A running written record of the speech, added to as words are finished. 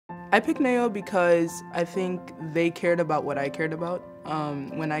I picked Mayo because I think they cared about what I cared about.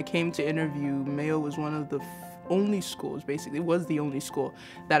 When I came to interview, Mayo was one of the only schools, basically, it was the only school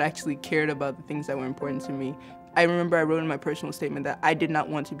that actually cared about the things that were important to me. I remember I wrote in my personal statement that I did not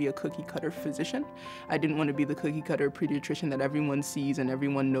want to be a cookie cutter physician. I didn't want to be the cookie cutter pediatrician that everyone sees and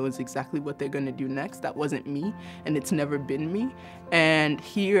everyone knows exactly what they're going to do next. That wasn't me, and it's never been me. And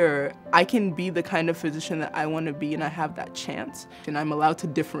here, I can be the kind of physician that I want to be, and I have that chance. And I'm allowed to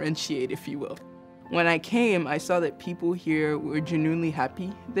differentiate, if you will. When I came, I saw that people here were genuinely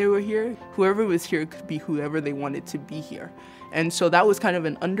happy they were here. Whoever was here could be whoever they wanted to be here. And so that was kind of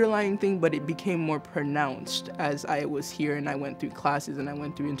an underlying thing, but it became more pronounced as I was here and I went through classes and I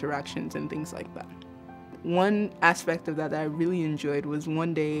went through interactions and things like that. One aspect of that I really enjoyed was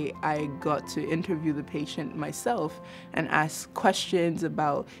one day I got to interview the patient myself and ask questions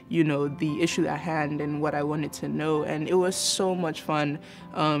about, the issue at hand and what I wanted to know. And it was so much fun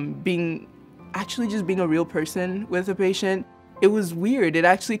being a real person with a patient. It was weird. It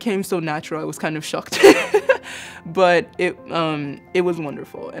actually came so natural. I was kind of shocked. But it was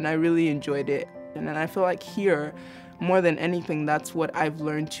wonderful, and I really enjoyed it. And I feel like here, more than anything, that's what I've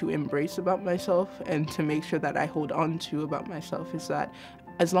learned to embrace about myself and to make sure that I hold on to about myself, is that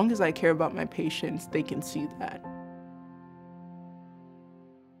as long as I care about my patients, they can see that.